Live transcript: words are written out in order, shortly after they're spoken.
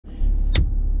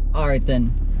Alright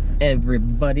then,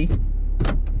 everybody,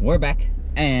 we're back,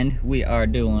 and we are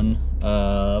doing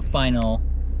a final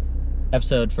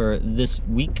episode for this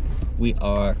week. We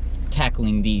are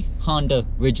tackling the Honda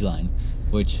Ridgeline,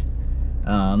 which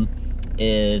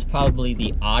is probably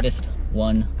the oddest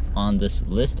one on this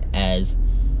list, as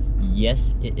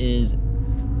yes, it is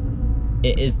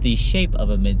the shape of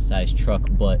a mid-sized truck,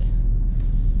 but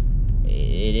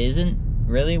it isn't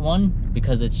really one,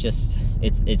 because it's different.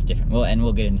 Well, and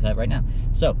we'll get into that right now.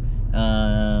 So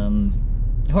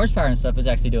horsepower and stuff is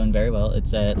actually doing very well.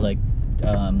 It's at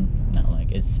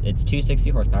it's 260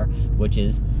 horsepower, which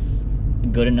is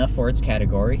good enough for its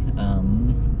category.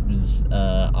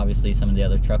 Obviously some of the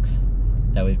other trucks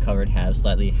that we've covered have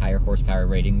slightly higher horsepower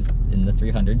ratings in the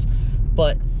 300s,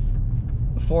 but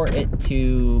for it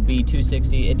to be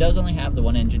 260, it does only have the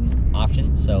one engine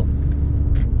option, so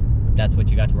that's what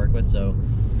you got to work with. So,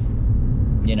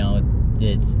 you know,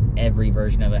 it's every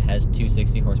version of it has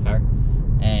 260 horsepower.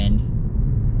 And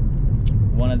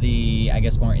one of the, I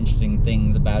guess, more interesting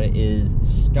things about it is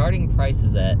starting price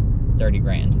is at 30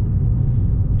 grand.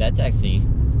 That's actually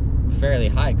fairly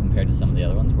high compared to some of the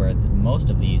other ones, where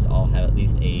most of these all have at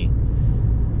least a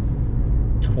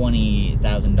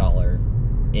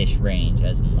 $20,000-ish range,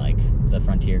 as in, like, the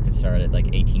Frontier could start at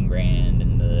like 18 grand,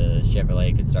 and the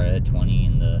Chevrolet could start at 20,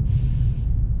 and the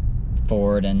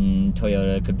Ford and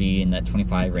Toyota could be in that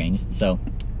 25 range. So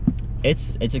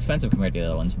it's expensive compared to the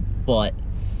other ones, but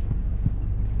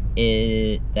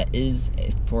that is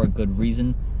for a good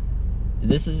reason.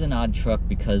 This is an odd truck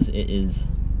because it is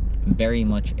very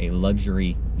much a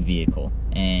luxury vehicle,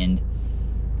 and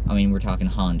I mean, we're talking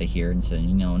Honda here, and so,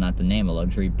 you know, not the name of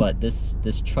luxury, but this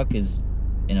truck is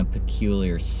in a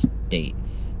peculiar state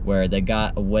where they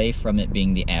got away from it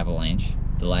being the Avalanche,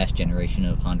 the last generation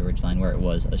of Honda Ridgeline, where it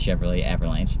was a Chevrolet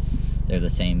Avalanche. They're the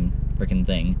same freaking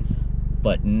thing,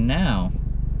 but now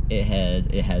it has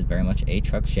very much a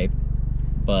truck shape.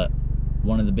 But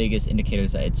one of the biggest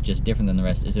indicators that it's just different than the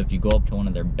rest is if you go up to one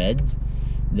of their beds,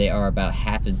 they are about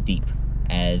half as deep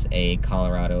as a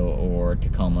Colorado or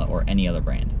Tacoma or any other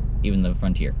brand, even the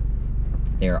Frontier.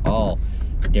 They're all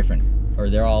different,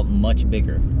 or they're all much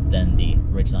bigger than the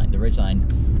Ridgeline. The Ridgeline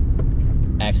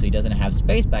actually doesn't have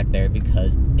space back there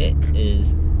because it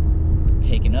is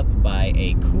taken up by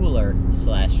a cooler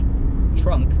slash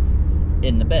trunk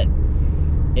in the bed.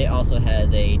 It also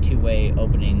has a two-way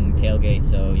opening tailgate,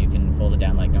 so you can fold it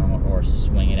down like normal or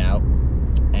swing it out.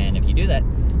 And if you do that,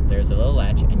 there's a little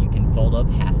latch, and you can fold up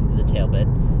half of the tailbed,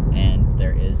 and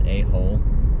there is a whole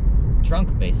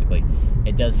trunk, basically.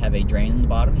 It does have a drain in the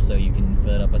bottom, so you can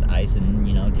fill it up with ice and,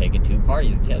 you know, take it to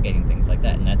parties, tailgating, things like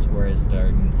that. And that's where it's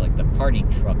starting, like, the party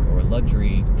truck or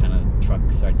luxury kind of truck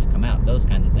starts to come out, those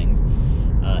kinds of things.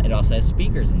 It also has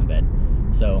speakers in the bed,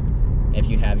 so if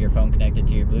you have your phone connected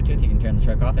to your Bluetooth, you can turn the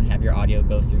truck off and have your audio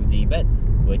go through the bed,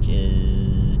 which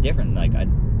is different. Like,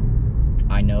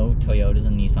 I know Toyotas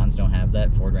and Nissans don't have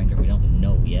that. Ford Ranger, we don't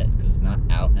know yet because it's not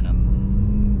out, and I'm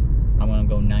gonna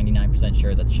go 99%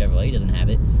 sure that the Chevrolet doesn't have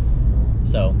it.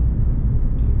 So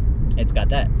it's got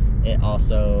that. It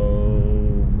also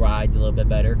rides a little bit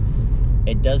better.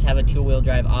 It does have a two-wheel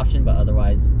drive option, but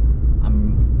otherwise, I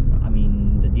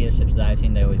mean, the dealerships that I've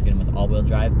seen, they always get them with all-wheel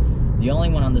drive. The only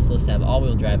one on this list to have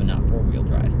all-wheel drive and not four-wheel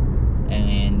drive.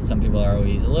 And some people are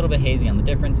always a little bit hazy on the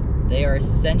difference. They are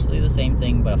essentially the same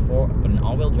thing, but an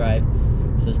all-wheel drive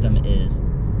system is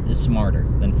smarter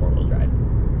than four-wheel drive.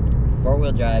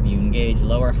 Four-wheel drive, you engage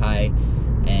lower, high,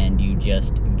 and you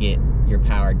just get your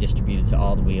power distributed to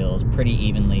all the wheels pretty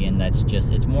evenly, and that's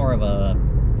just, it's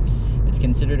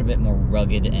considered a bit more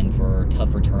rugged and for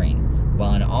tougher terrain.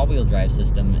 While an all-wheel drive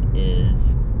system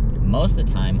is most of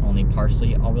the time only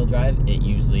partially all-wheel drive. It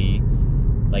usually,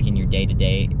 like in your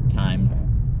day-to-day time,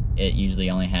 it usually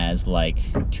only has like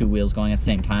two wheels going at the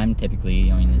same time,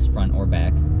 typically, I mean, it's front or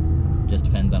back, just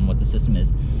depends on what the system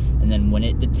is. And then when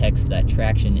it detects that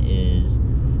traction is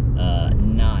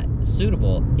not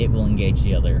suitable, it will engage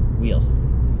the other wheels.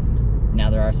 Now,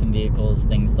 there are some vehicles,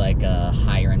 things like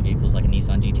higher end vehicles like a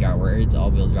Nissan GTR, where its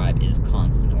all-wheel drive is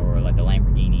constant, or like a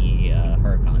Lamborghini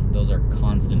Huracan. Those are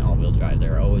constant all-wheel drive.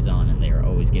 They're always on, and they are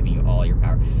always giving you all your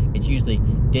power. It's usually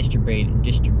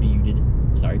distributed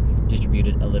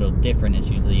a little different. It's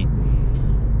usually,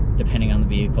 depending on the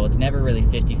vehicle, it's never really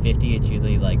 50-50. It's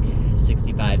usually like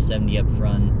 65-70 up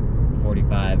front,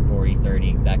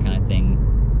 45-40-30, that kind of thing.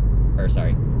 Or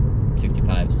sorry,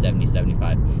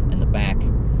 65-70-75 in the back,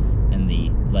 and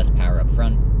the less power up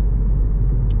front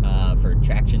for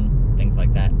traction, things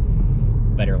like that,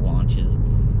 better launches.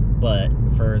 But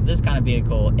for this kind of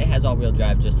vehicle, it has all-wheel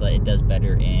drive, just like it does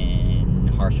better in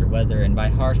harsher weather. And by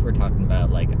harsh, we're talking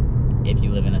about like if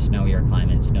you live in a snowier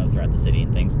climate, snow throughout the city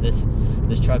and things.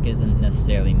 This truck isn't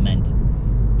necessarily meant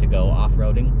to go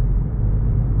off-roading.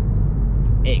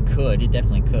 It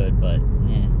definitely could, but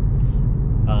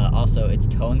also, its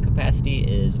towing capacity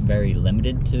is very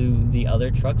limited to the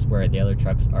other trucks, where the other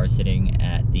trucks are sitting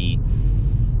at the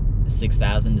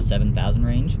 6,000 to 7,000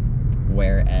 range,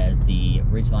 whereas the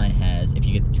Ridgeline has, if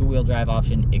you get the two-wheel drive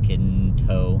option, it can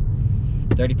tow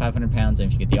 3,500 pounds,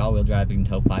 and if you get the all-wheel drive, it can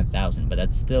tow 5,000, but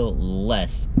that's still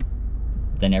less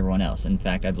than everyone else. In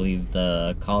fact, I believe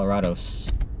the Colorado's,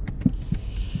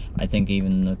 I think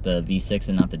even with the V6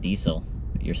 and not the diesel,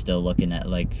 you're still looking at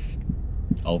like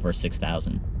over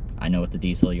 6,000. I know with the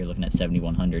diesel you're looking at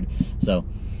 7,100. So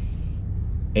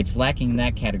it's lacking in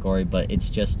that category, but it's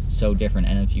just so different.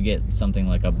 And if you get something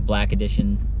like a black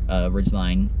edition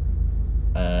Ridgeline,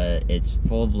 it's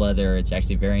full of leather. It's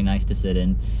actually very nice to sit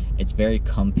in. It's very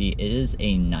comfy. It is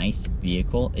a nice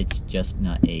vehicle. It's just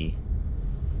not a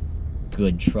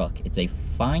good truck. It's a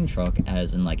fine truck,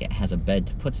 as in like it has a bed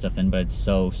to put stuff in, but it's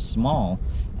so small,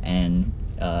 and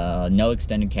no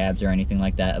extended cabs or anything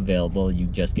like that available. You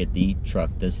just get the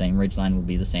truck. The same Ridgeline will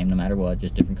be the same no matter what,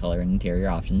 just different color and interior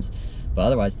options, but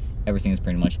otherwise everything is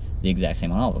pretty much the exact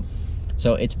same on all of them.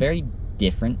 So it's very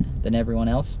different than everyone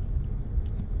else,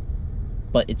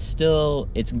 but it's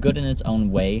good in its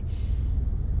own way.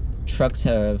 Trucks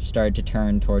have started to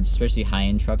turn towards, especially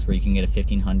high-end trucks, where you can get a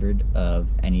 1,500 of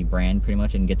any brand pretty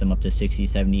much and get them up to 60,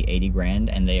 70, 80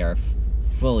 grand, and they are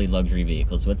fully luxury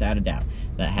vehicles without a doubt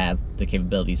that have the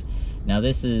capabilities. Now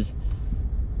it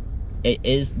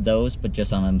is those, but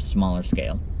just on a smaller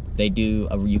scale. They do,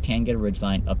 you can get a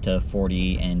Ridgeline up to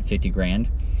 40 and 50 grand,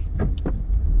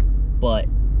 but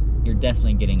you're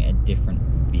definitely getting a different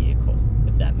vehicle,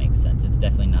 if that makes sense. It's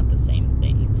definitely not the same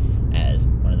thing as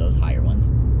one of those higher ones,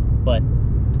 but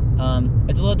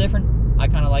it's a little different. I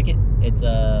kind of like it. It's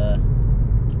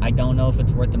I don't know if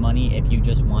it's worth the money if you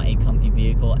just want a comfy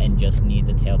vehicle and just need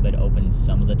the tailbed open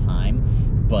some of the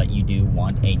time, but you do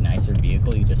want a nicer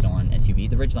vehicle. You just don't want an SUV.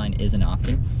 The Ridgeline is an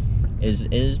option. It's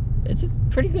a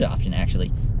pretty good option,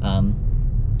 actually,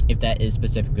 if that is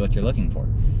specifically what you're looking for.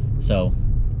 So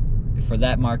for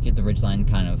that market, the Ridgeline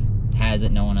kind of has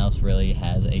it. No one else really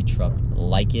has a truck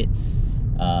like it.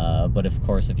 But of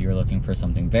course, if you're looking for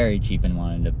something very cheap and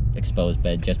wanted to expose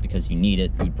bed just because you need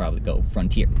it, you'd probably go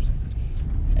Frontier.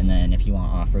 And then if you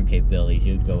want off-road capabilities,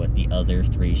 you'd go with the other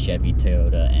three, Chevy,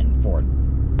 Toyota, and Ford.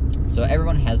 So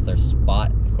everyone has their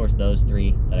spot. Of course, those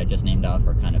three that I just named off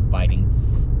are kind of fighting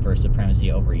for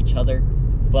supremacy over each other,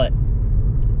 but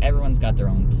everyone's got their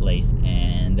own place,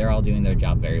 and they're all doing their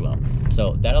job very well.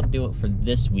 So that'll do it for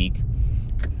this week,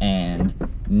 and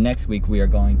next week we are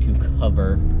going to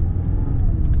cover,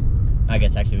 I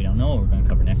guess actually we don't know what we're going to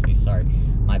cover next week, sorry,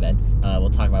 my bad.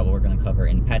 We'll talk about what we're going to cover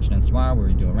in Patch Notes tomorrow, where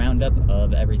we do a roundup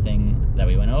of everything that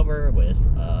we went over with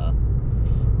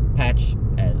Patch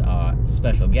as our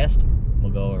special guest.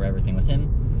 We'll go over everything with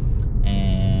him,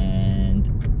 and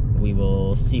we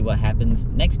will see what happens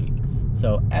next week.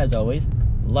 So as always,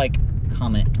 like,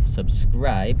 comment,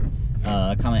 subscribe,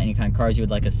 comment any kind of cars you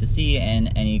would like us to see,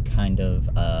 and any kind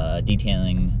of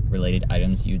detailing related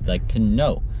items you'd like to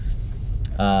know.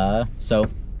 So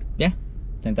yeah,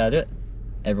 I think that'll do it.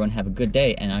 Everyone have a good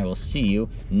day, and I will see you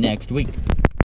next week.